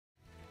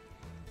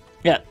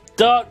Yeah.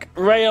 Dark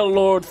Rail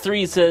Lord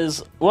 3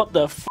 says, "What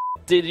the f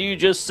did you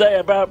just say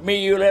about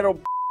me, you little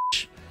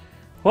bitch?"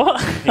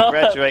 What? He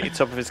graduated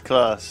top of his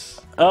class.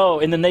 Oh,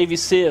 in the Navy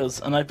SEALs,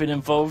 and I've been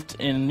involved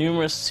in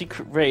numerous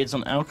secret raids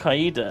on Al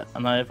Qaeda,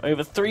 and I have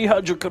over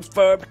 300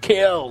 confirmed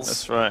kills.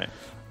 That's right.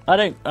 I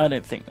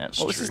don't think that's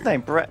true. What was his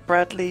name?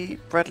 Bradley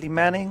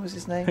Manning was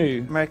his name?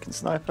 Who? American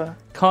sniper?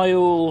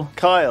 Kyle.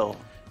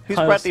 Who's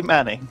Kyle's- Bradley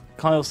Manning?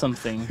 Kyle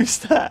something. Who's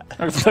that?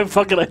 I have no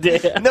fucking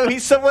idea. No,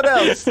 he's someone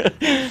else.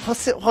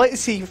 What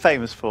is he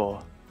famous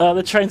for?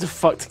 The trains are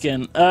fucked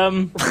again.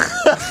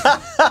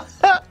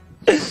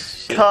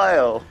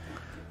 Kyle.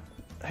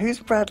 Who's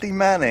Bradley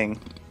Manning?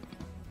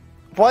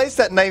 Why is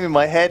that name in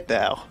my head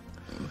now?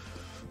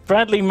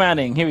 Bradley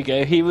Manning. Here we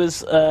go. He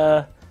was.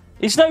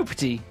 He's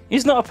nobody.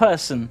 He's not a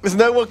person. There's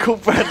no one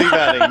called Bradley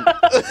Manning.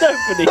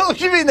 Nobody. What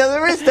do you mean? No,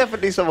 there is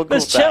definitely someone called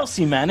There's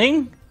Chelsea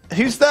Manning. that.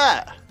 Who's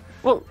that?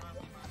 Well.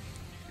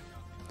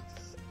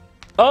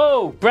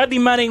 Oh, Bradley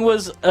Manning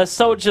was a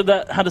soldier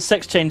that had a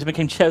sex change and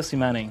became Chelsea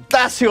Manning.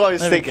 That's who I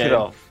was There we thinking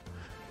go. of.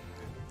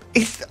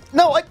 It's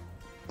no.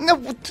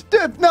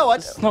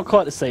 It's not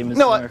quite the same as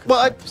the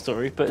American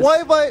story, but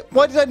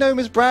Why did I know him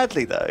as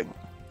Bradley though?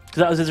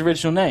 because that was his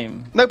original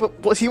name. No,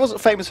 but he wasn't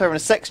famous for having a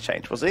sex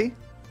change, was he?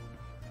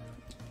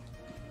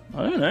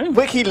 I don't know.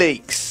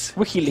 WikiLeaks.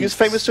 WikiLeaks. He was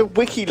famous for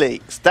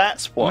WikiLeaks.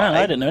 That's why. Man,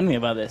 I didn't know anything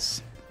about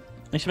this.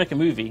 They should make a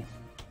movie.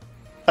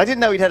 I didn't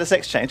know he'd had a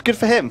sex change. Good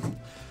for him.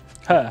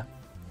 Her.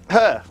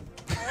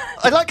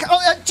 I like.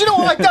 Oh, do you know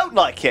what? I don't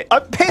like it.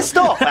 I'm pissed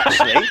off.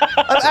 Actually,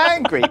 I'm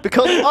angry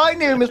because I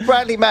knew him as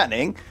Bradley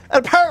Manning,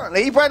 and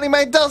apparently Bradley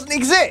Manning doesn't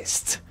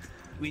exist.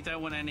 We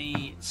don't want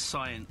any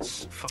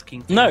science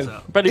fucking things No,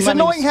 up. Bradley It's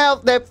Manning's- annoying how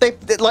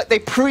they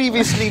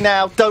previously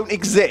now don't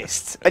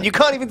exist, and you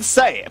can't even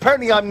say it.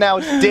 Apparently, I'm now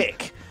a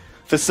dick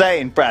for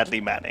saying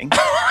Bradley Manning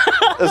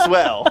as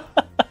well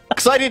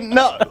because I didn't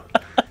know.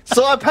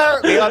 So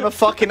apparently, I'm a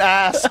fucking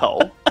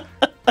asshole.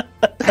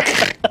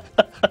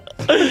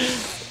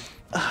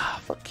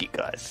 Fuck you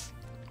guys.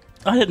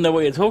 I didn't know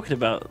what you're talking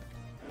about.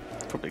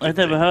 Probably I'd good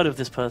never thing. heard of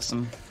this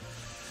person.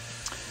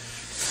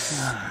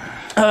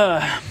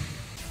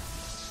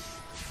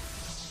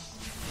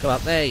 Come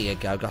on, there you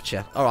go,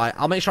 gotcha. Alright,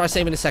 I'll make sure I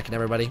save in a second,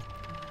 everybody.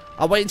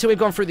 I'll wait until we've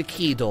gone through the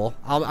key door.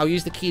 I'll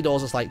use the key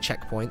doors as, like,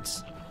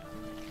 checkpoints.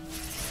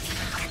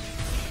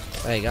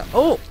 There you go.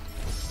 Oh!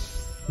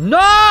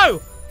 No!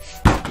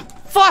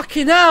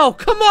 Fucking hell!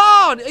 Come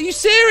on! Are you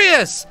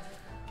serious?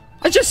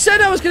 I just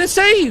said I was going to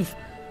save!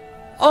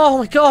 Oh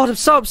my god, I'm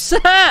so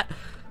upset!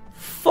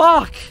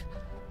 Fuck!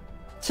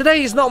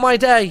 Today is not my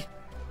day.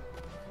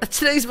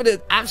 Today's been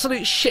an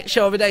absolute shit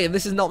show of a day, and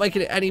this is not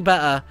making it any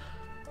better.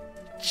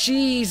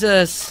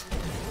 Jesus.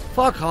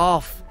 Fuck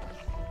off.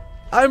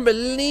 I don't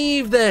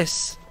believe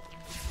this.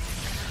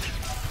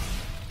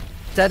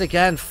 Dead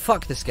again.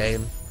 Fuck this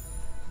game.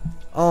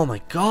 Oh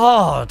my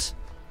god.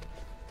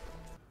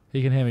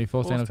 He can hear me.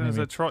 14 can hear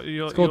me. It's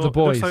called The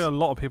Boys. Looks like a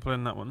lot of people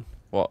in that one.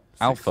 What?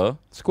 Alpha?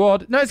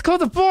 Squad. No, it's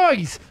called The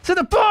Boys. It's at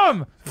the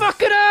bottom.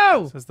 Fucking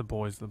hell. It says The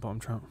Boys at the bottom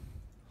chart.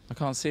 I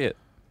can't see it.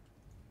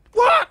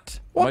 What?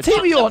 What team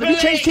are you on? Have you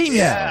changed team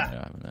yet? I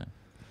don't know.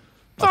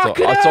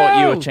 Fucking I thought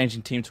you hell. were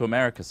changing team to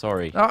America.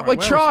 Sorry. We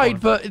tried,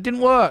 but it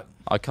didn't work.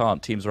 I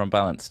can't. Teams are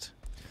unbalanced.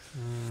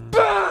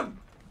 Bam!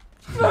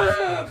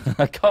 Bam!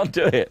 I can't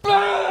do it.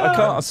 I can't.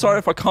 I'm sorry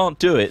if I can't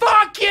do it.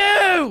 Fuck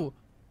you!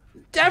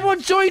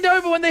 Everyone joined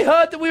over when they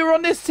heard that we were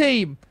on this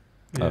team.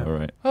 Oh, all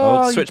right. Oh,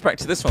 Well, switch back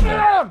to this one then.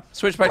 Bam!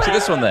 Switch back to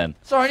this one then.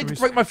 Sorry, I need to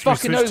break my fucking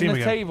switch nose on team this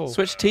again? table.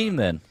 Switch team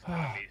then.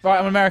 Right,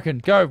 I'm American.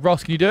 Go,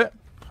 Ross, can you do it?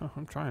 Oh,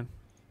 I'm trying.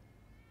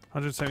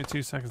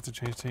 172 seconds to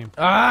change team.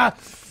 Ah!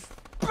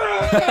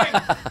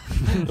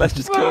 Let's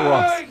just kill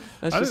Ross.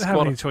 Let's I just didn't have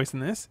squad. any choice in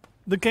this.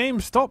 The game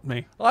stopped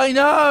me. I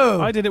know!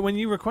 I did it when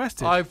you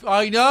requested.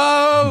 I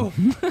know!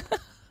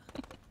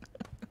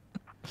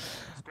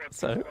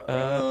 So,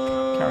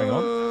 carrying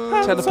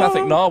on.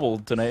 Telepathic Narwhal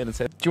donated and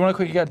said, Do you want to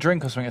quickly get a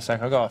drink or something a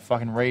sec? I got a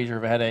fucking rager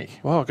of a headache.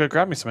 Well, go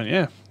grab me something,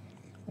 yeah.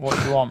 What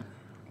do you want?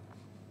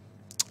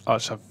 I'll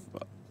just have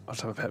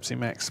a Pepsi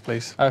Max,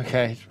 please.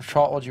 Okay,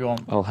 Trot, what do you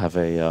want? I'll have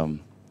a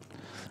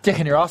Dick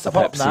in your ass,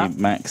 apart from Pepsi that.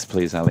 Max,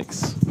 please,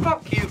 Alex.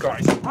 Fuck you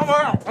guys. I'm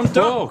out. I'm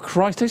done. Oh,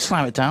 Christ, don't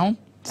slam it down.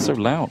 It's so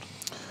loud.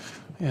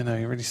 Yeah, no,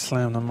 you really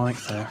slammed the mic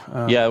there.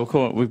 Yeah,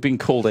 we've been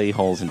called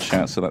a-holes in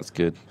chat, so that's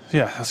good.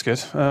 Yeah, that's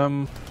good.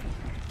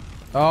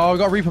 Oh, we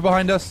got Reaper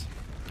behind us.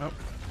 Oh.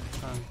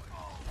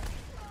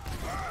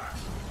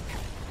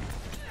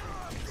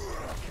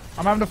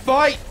 I'm having a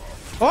fight.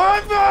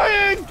 I'm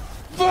fighting.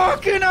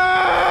 Fucking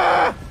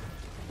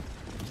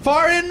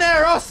fire in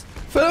there, Ross.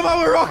 Fill them up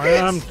with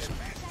rockets.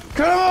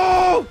 Come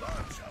on.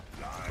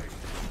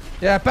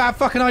 Yeah, bad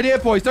fucking idea,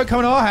 boys. Don't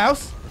come in our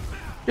house.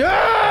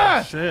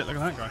 Yeah. Shit, look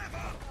at that guy.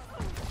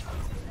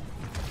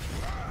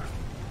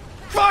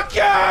 Fuck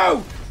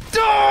you.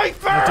 Die,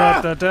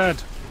 Farah. They're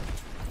dead.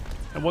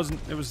 It wasn't.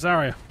 It was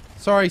Zarya.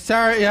 Sorry,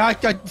 Sarah. Yeah,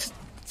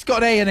 it's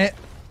got an A in it.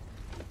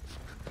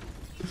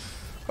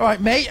 All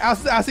right, mate.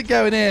 How's it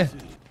going here?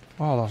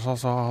 Oh, that's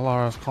also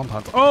hilarious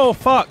content. Oh,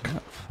 fuck.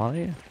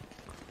 Fire.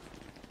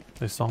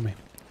 They saw me.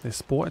 They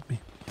spotted me.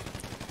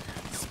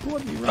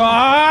 Spotted me.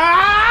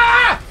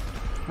 Ah!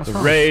 The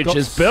rage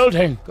is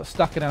building. Got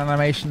stuck in an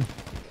animation.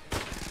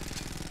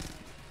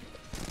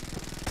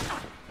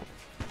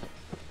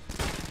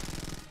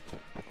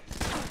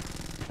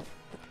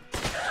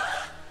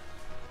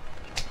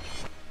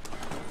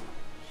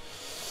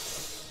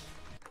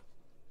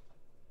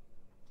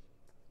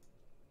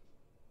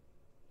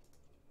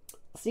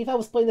 See, if I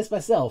was playing this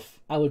myself,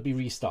 I would be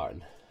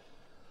restarting.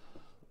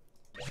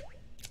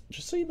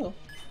 Just so you know.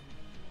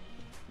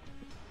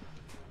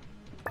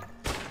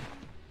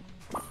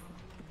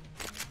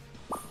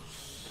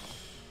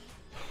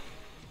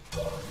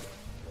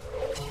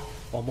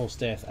 Almost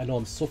death. I know,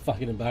 I'm so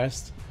fucking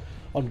embarrassed.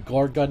 On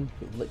Gorgon,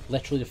 like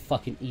literally the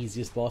fucking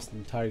easiest boss in the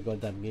entire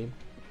goddamn game.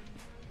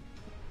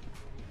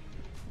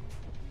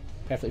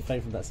 Perfectly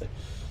fine from that side.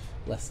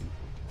 Listen.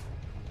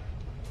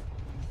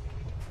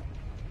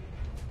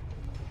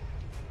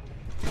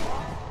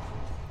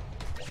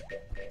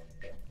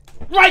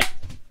 Right!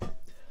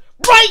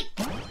 Right!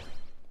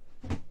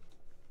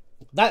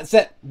 That's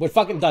it. We're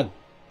fucking done.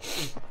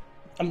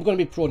 I'm gonna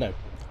be pro now.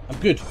 I'm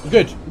good. I'm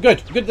good. I'm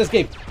good. I'm good at this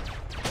game.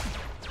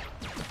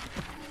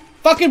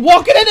 Fucking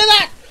walking into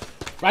that!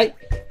 Right?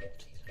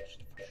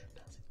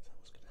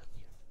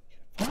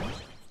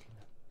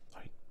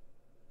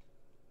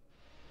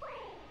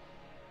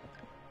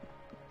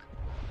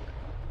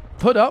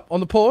 Put up on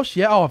the Porsche,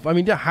 yeah. Oh, I mean,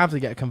 you don't have to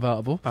get a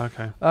convertible.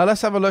 Okay.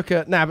 Let's have a look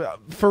at now.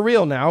 For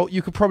real, now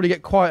you could probably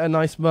get quite a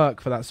nice Merc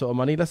for that sort of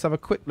money. Let's have a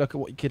quick look at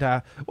what you could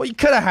have. What you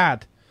could have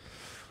had.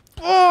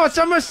 Oh, it's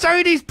a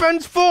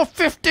Mercedes-Benz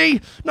 450,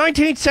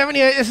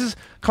 1978. This is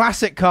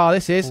classic car.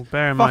 This is. Well,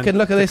 bear in fucking mind,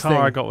 look at this the car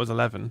thing. I got was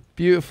 11.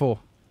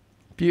 Beautiful,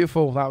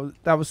 beautiful.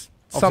 That was.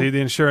 Obviously,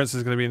 the insurance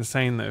is going to be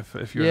insane though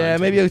if you're. Yeah,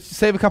 maybe you'll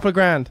save a couple of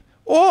grand.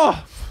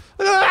 Oh.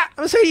 Look at that!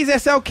 Mercedes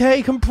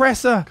SLK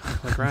compressor.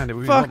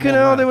 Fucking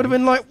hell, they would have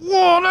been like,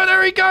 whoa, look,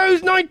 there he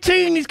goes,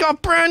 19, he's got a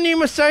brand new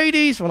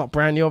Mercedes. Well, not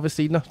brand new,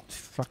 obviously, no,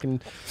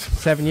 fucking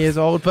 7 years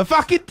old, but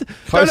fuck it,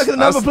 don't look at the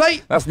number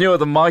plate. That's newer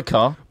than my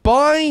car.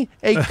 Buy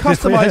a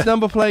customized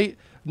number plate,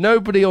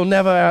 nobody will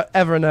never,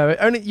 ever know it.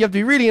 Only you have to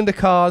be really into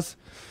cars.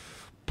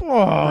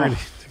 Oh, really?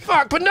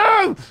 Fuck, but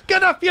no!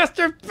 Get up,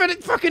 Fiesta,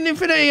 fucking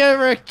Infinity,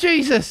 Eric,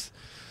 Jesus.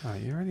 Oh,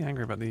 you're really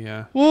angry about the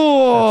choice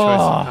Whoa.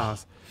 of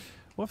cars.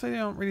 What if they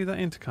aren't really that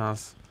into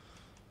cars?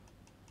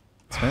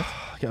 Smith?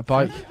 Get a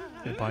bike.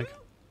 Get a bike.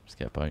 Just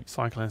get a bike.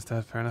 Cycle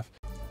instead, fair enough.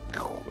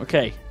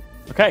 Okay.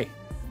 Okay.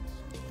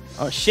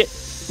 Oh shit.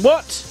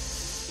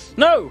 What?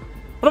 No!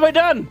 What have I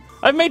done?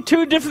 I've made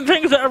 2 different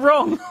things that are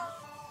wrong.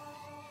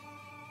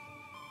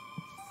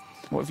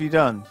 What have you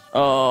done?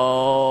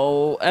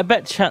 Oh, I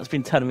bet chat's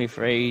been telling me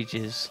for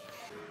ages.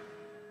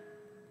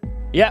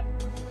 Yep.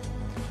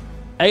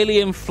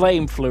 Alien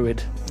flame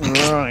fluid.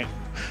 Right.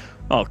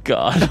 Oh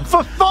god.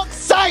 For fuck's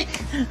sake!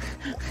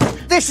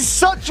 This is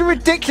such a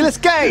ridiculous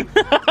game.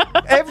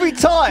 Every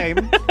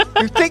time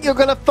you think you're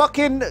gonna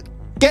fucking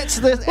get to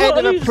the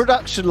end of a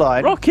production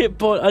line. Rocket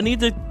body. I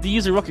need to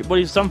use a rocket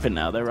body for something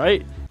now, though,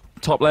 right?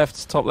 Top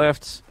left, top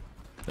left.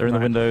 They're in the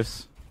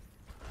windows.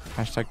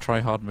 Hashtag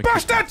try hard.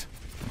 Bastard!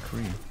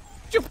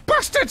 You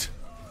bastard!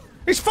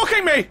 He's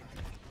fucking me!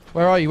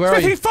 Where are you? Where are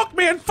He you? fucked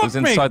me and fucked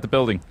He's me! inside the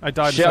building. I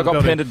died Shit, I inside the got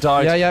building. pinned and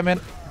died. Yeah, yeah, man.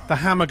 The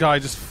hammer guy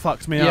just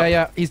fucked me up. Yeah,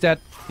 yeah, he's dead.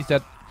 He's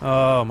dead.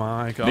 Oh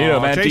my god. Nino,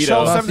 man, J Tito.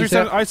 Shell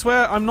 737, I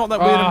swear I'm not that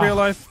weird in real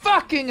life.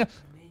 Fucking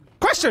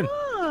Question!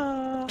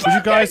 Would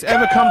you guys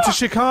ever come to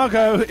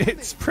Chicago?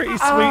 It's pretty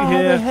sweet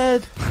here. My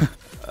head.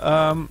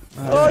 Oh,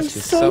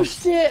 it's so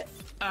shit.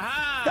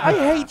 I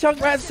hate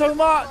Junkrat so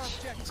much.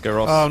 Let's go,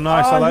 Ross. Oh,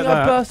 nice. I like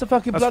that. burst a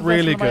fucking That's blood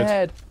really vessel in good. my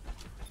head.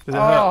 Does it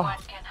hurt?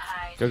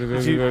 Go, go, go,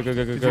 If you- go, go,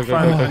 go, go, if go, you go,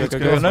 find go, it, go, it's go,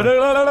 good. go. No, no,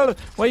 no, no, no.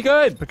 Where you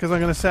going? Because I'm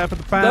going to set up at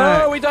the back.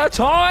 No, we don't have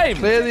time.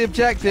 Clear the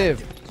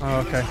objective. Oh,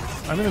 okay.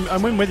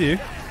 I'm in with you.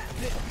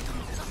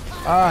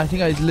 I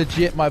think I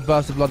legit might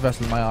burst a blood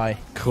vessel in my eye.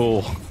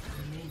 Cool.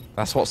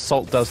 That's what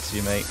salt does to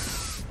you, mate.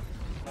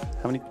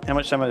 How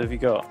much ammo have you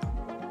got?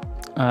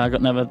 I got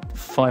another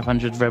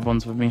 500 red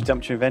ones with me.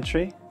 Dumped your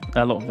inventory?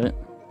 A lot of it.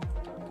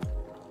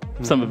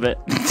 Some of it.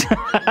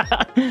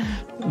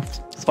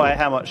 By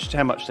how much?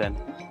 How much then?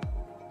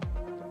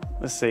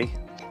 Let's see.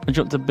 I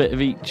dropped a bit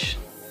of each.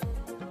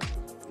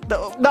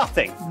 No,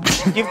 nothing.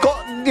 You've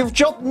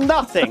dropped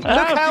nothing. Look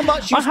how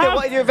much you've still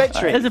got in your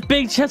inventory. There's a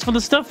big chest full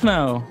of stuff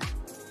now.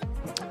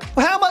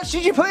 Well, how much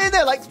did you put in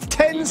there? Like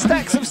 10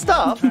 stacks of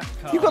stuff?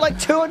 You've got like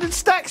 200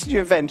 stacks in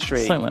your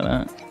inventory. Something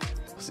like that.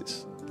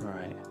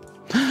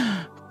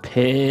 Right.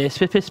 Piss,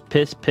 piss, piss,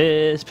 piss,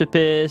 piss, piss,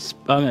 piss.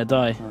 I'm gonna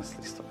die.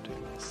 Honestly, stop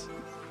doing this.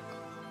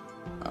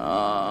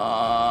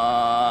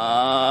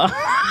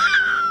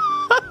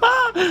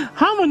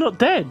 How am I not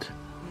dead?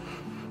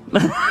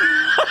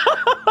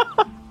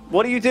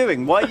 What are you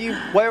doing? Why are you?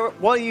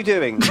 What are you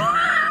doing?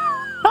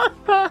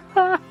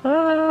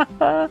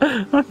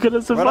 I'm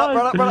gonna survive.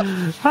 Run up.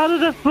 How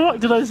the fuck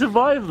did I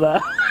survive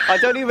that? I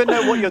don't even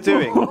know what you're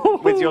doing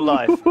with your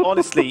life.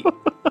 Honestly,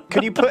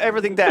 can you put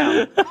everything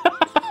down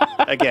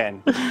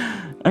again?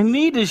 I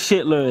need this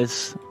shit,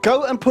 Lewis.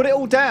 Go and put it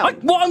all down.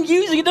 What I'm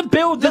using it to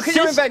build. Look at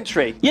your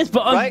inventory. Yes,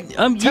 but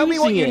I'm Tell me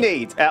what using you it.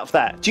 need out of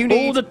that. Do you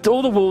need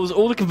all the walls,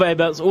 all the conveyor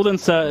belts, all the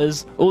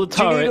inserters, all the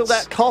turrets? Do you need all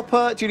that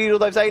copper? Do you need all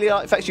those alien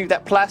artifacts? Do you need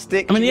that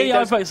plastic? I mean, the alien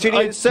artifacts do you need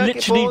I those circuit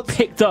literally boards?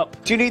 picked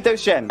up. Do you need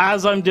those gems?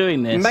 As I'm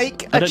doing this.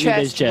 Make I a don't need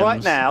those chest gems.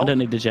 right now. I don't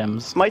need the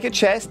gems. Make a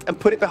chest and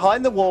put it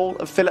behind the wall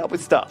and fill it up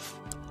with stuff.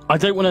 I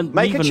don't want to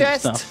Make a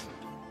chest. Stuff.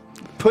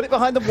 Put it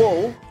behind the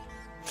wall.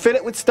 Fill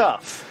it with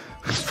stuff.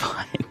 It's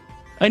fine.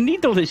 I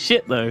need all this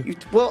shit though.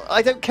 Well,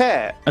 I don't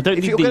care. I don't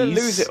if need you're going to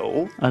these. lose it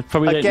all, I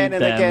probably again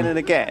don't and need again them. and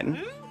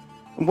again.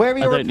 Where are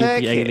your I don't repair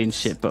need the kits? alien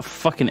shit, but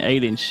fucking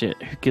alien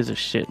shit. Who gives a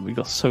shit? We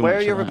got so much. Where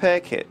are your of that. repair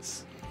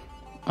kits?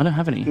 I don't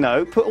have any.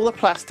 No, put all the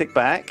plastic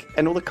back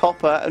and all the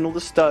copper and all the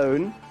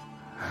stone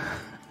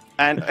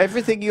and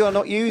everything you are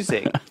not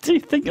using. Do you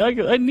think I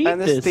need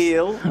and the this?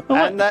 steel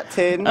and that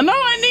tin. No,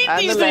 I need and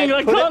these the lead. things.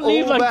 I Put it can't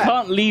leave. all I back.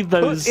 can't leave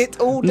those. Put it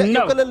all down. No.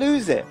 You're going to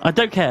lose it. I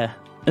don't care.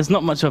 There's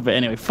not much of it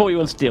anyway.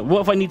 41 steel.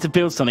 What if I need to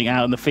build something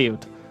out in the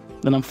field?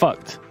 Then I'm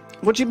fucked.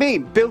 What do you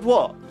mean? Build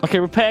what? Okay,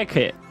 repair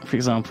kit, for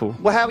example.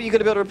 Well, how are you going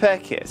to build a repair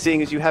kit,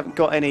 seeing as you haven't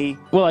got any...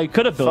 Well, I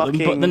could have built them,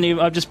 but fucking- then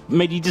I've just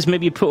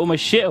maybe put all my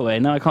shit away.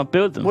 Now I can't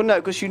build them. Well, no,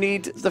 because you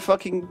need the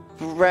fucking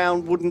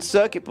round wooden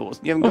circuit boards.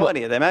 You haven't got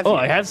any of them, have you? Oh,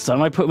 I had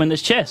some. I put them in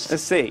this chest.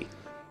 Let's see.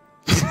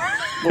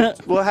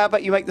 well, how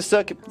about you make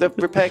the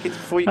repair kits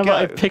before you How go?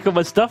 about I pick all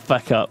my stuff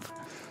back up?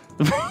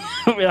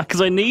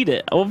 Because I need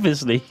it,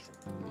 obviously.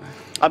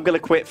 I'm going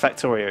to quit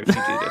Factorio if you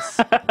do this.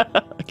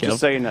 Okay, Just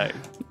so you know.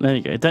 there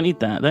you go. Don't need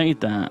that. Don't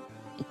need that.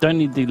 Don't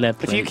need the lead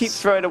plates. If you keep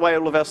throwing away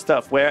all of our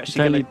stuff, we're actually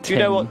Don't going to... need Do you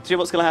know 10.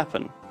 what's going to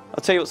happen?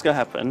 I'll tell you what's going to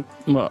happen.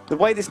 What? The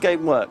way this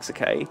game works,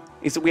 okay,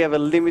 is that we have a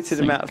limited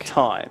amount of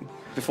time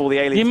before the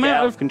aliens get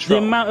out of The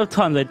control. amount of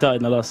time they died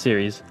in the last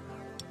series.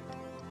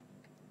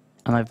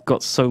 And I've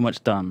got so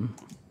much done.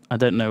 I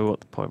don't know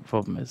what the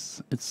problem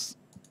is. It's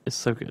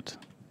so good.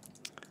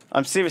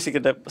 I'm seriously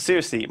going to...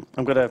 Seriously,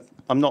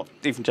 I'm not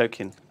even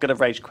joking. I'm going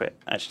to rage quit.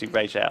 Actually,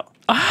 rage out.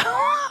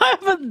 I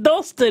haven't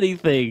lost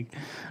anything.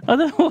 I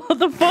don't know what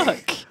the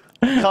fuck.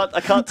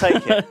 I can't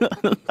take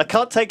it. I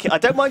can't take it. I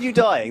don't mind you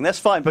dying. That's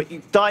fine. But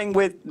you dying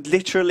with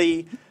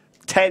literally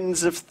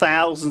tens of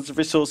thousands of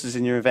resources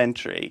in your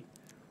inventory.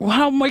 Well,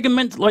 how am I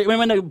meant to, like,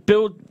 when I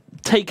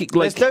take it,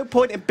 like... There's no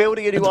point in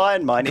building a new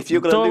iron mine if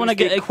you're going to lose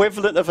the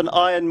equivalent of an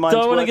iron mine's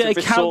Do I want worth to get of a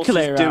resources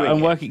calculator doing out and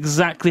it. work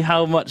exactly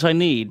how much I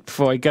need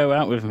before I go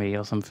out with me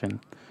or something?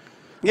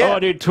 Yeah. Oh, I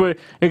need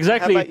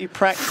exactly How about you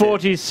practice?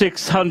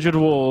 4,600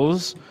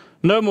 walls.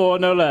 No more,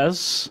 no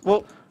less.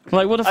 Well,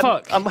 Like, what the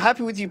fuck? I'm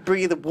happy with you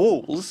bringing the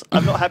walls.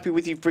 I'm not happy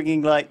with you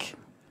bringing, like,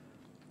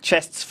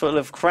 chests full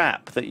of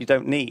crap that you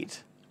don't need.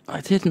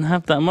 I didn't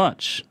have that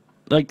much.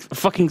 Like,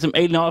 fucking some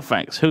alien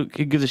artifacts. Who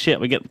gives a shit?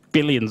 We get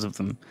billions of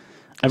them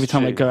every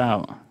time I true. go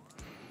out.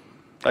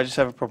 I just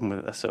have a problem with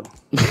it, that's all.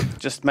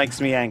 Just makes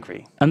me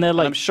angry. And they're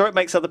like... I'm sure it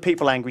makes other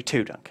people angry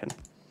too, Duncan.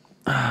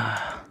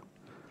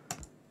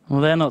 Well,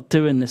 they're not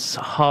doing this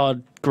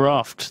hard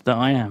graft that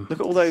I am.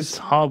 Look at all those It's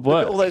hard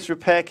work. Look at all those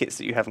repair kits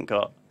that you haven't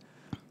got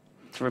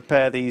to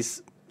repair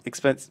these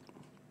expensive.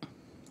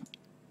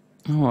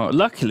 Oh,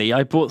 luckily,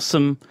 I bought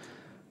some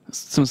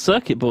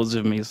circuit boards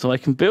with me, so I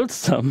can build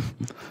some.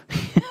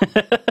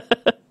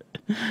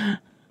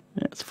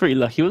 It's pretty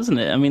lucky, wasn't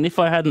it? I mean, if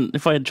I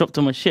had dropped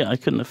all my shit, I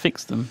couldn't have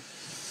fixed them.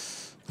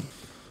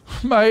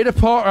 Made a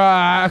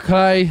pot.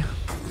 Okay.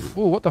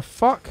 Oh, what the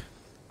fuck?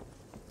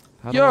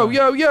 Yo,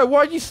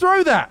 why'd you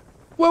throw that?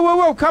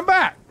 Whoa, come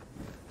back.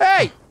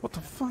 Hey! What the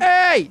fuck?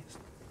 Hey!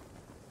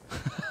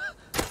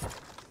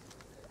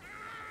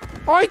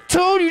 I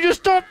told you to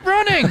stop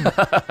running!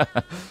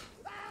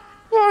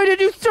 Why did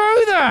you throw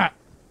that?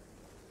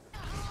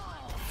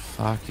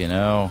 Fucking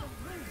hell.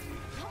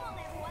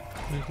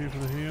 Thank you for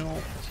the heal.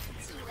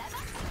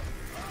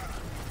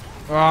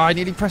 Oh, I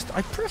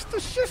pressed the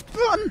shift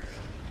button.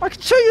 I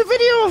can show you a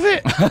video of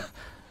it.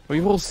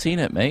 We've all seen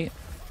it, mate.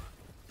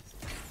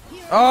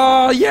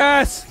 Oh,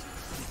 yes!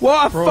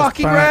 What a Bro's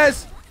fucking back.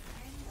 res!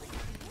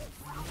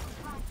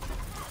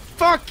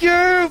 Fuck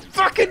you!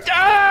 Fucking...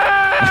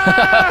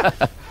 Ah!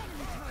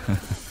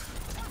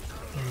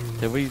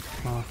 Did we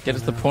get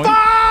us the point? Fuck!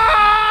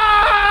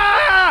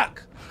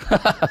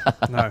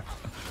 No.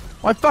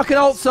 My fucking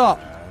ult's up.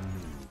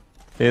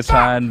 It's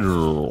hand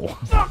rule.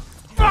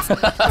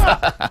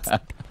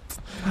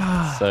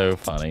 So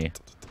funny.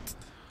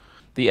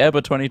 The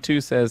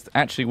Eber22 says,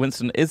 actually,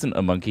 Winston isn't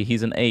a monkey,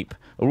 he's an ape.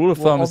 A rule of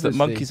Well, thumb is that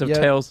obviously, monkeys have yeah,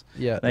 tails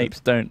yeah, and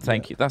apes don't.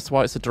 Thank you. That's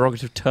why it's a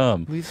derogative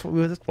term. That's what we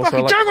were the What's fucking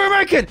I like- joke we're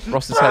making!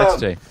 Ross's hair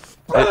today.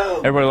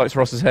 Everybody likes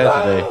Ross's hair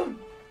today.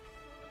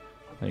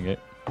 There you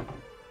go.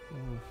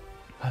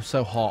 I'm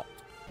so hot.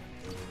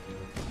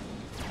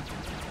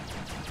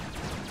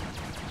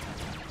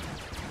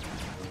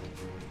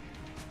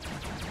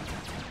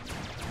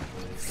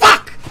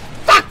 Fuck!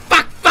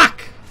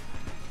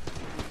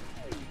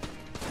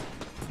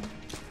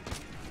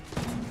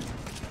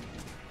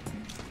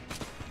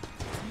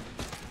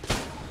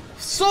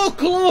 So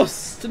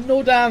close to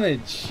no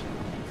damage.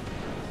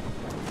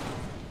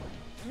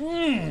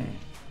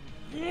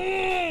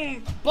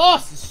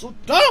 Boss is so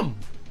dumb.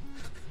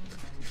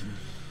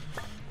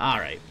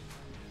 Alright.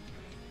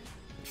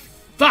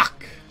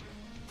 Fuck!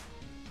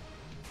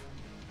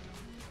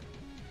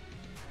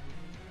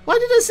 Why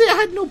did I say I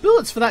had no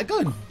bullets for that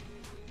gun?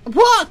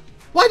 What?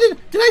 Why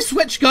did I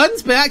switch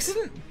guns by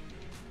accident?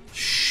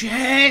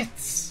 Shit!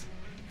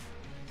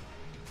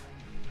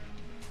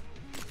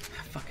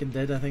 I fucking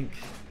did, I think.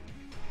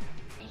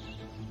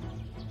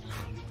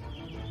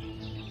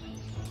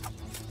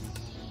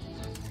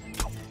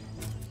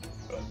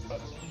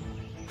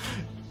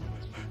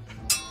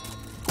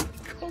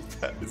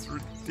 That is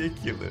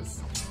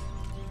ridiculous.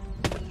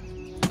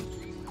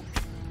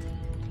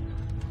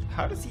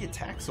 How does he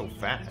attack so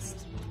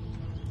fast?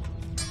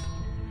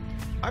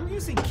 I'm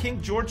using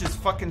King George's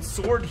fucking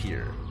sword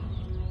here.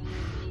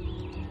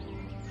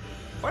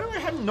 Why do I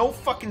have no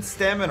fucking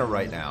stamina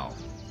right now?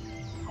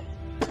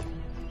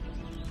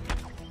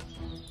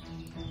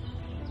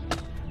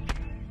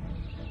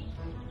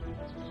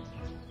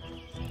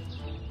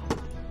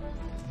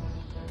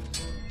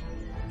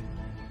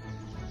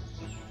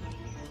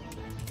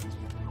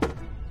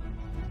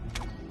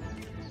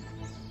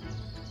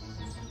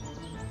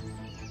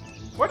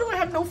 Why do I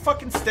have no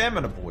fucking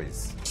stamina,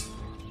 boys?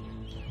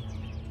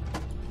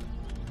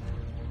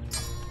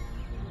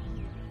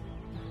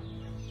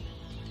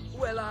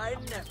 Well, I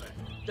never.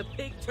 The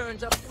pig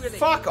turns up willing.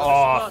 Fuck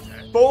off!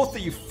 Both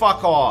of you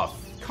fuck off!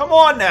 Come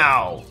on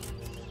now!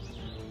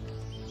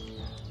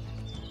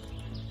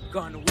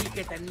 Gone weak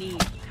at the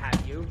knees,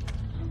 have you?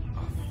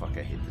 Oh fuck,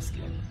 I hate this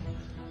game.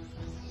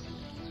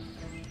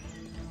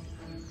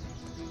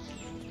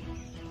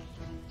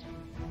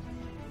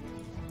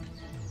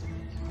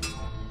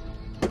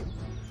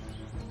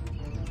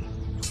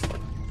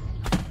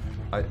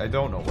 I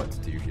don't know what to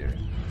do here.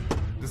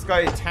 This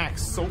guy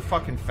attacks so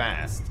fucking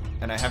fast,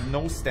 and I have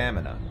no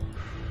stamina.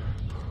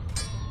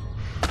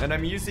 And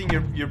I'm using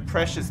your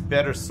precious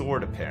better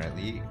sword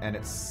apparently, and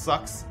it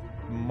sucks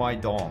my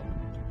dong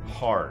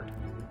hard.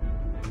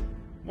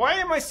 Why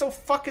am I so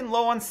fucking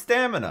low on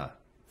stamina?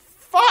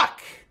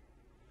 Fuck!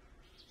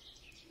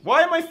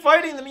 Why am I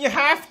fighting them? You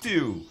have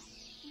to!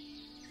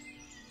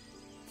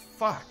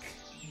 Fuck.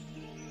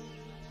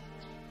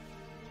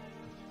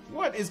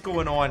 What is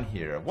going on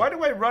here? Why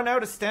do I run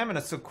out of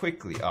stamina so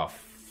quickly? Oh,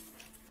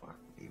 fuck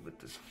me with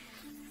this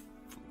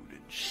food and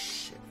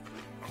shit.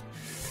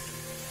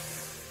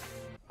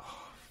 Oh,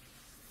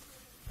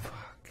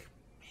 fuck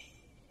me.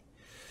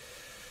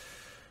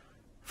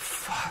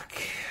 Fuck.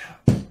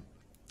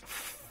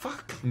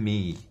 Fuck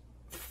me.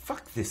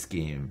 Fuck this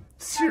game.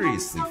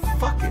 Seriously,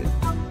 fuck it.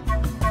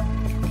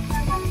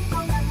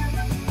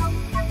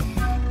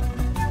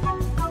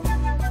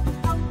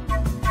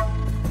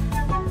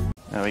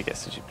 Oh, he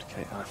gets to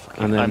duplicate. Oh,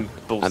 fucking, And then, I'm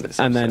balls and, this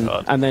and then, so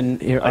hard. and then,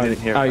 here, I didn't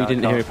hear. oh, you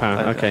didn't hear your power.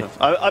 Okay.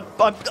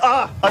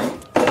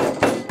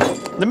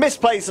 The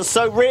misplays are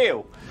so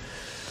real.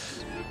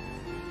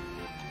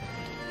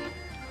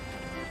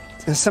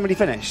 Has somebody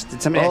finished?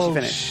 Did somebody actually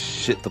finish?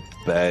 Shit the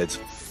bed.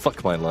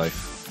 Fuck my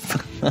life.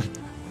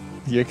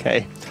 You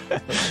okay?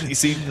 You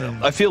see,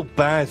 I feel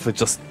bad for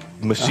just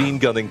machine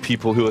gunning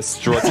people who are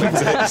struggling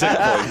to hit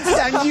checkpoints.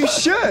 And you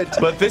should.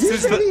 But this You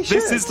is really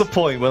this is the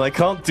point when I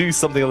can't do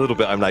something a little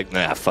bit. I'm like,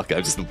 nah, fuck it.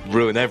 I just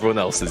ruin everyone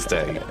else's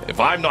day. If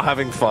I'm not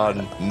having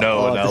fun,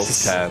 no one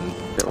else can.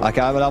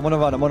 Okay, I'm on a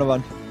run. I'm on a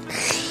run.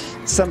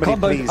 Somebody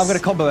Combo. please. I'm gonna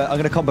combo it. I'm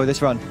gonna combo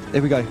this run.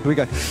 Here we go. Here we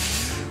go.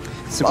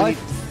 So I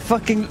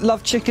fucking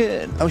love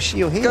chicken. Oh shit,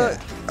 you're here. Go.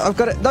 I've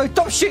got it. No,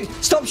 stop shoot.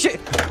 Stop shoot.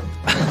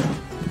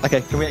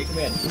 Okay, can we end?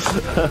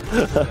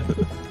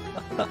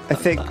 I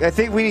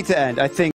think we need to end. I think.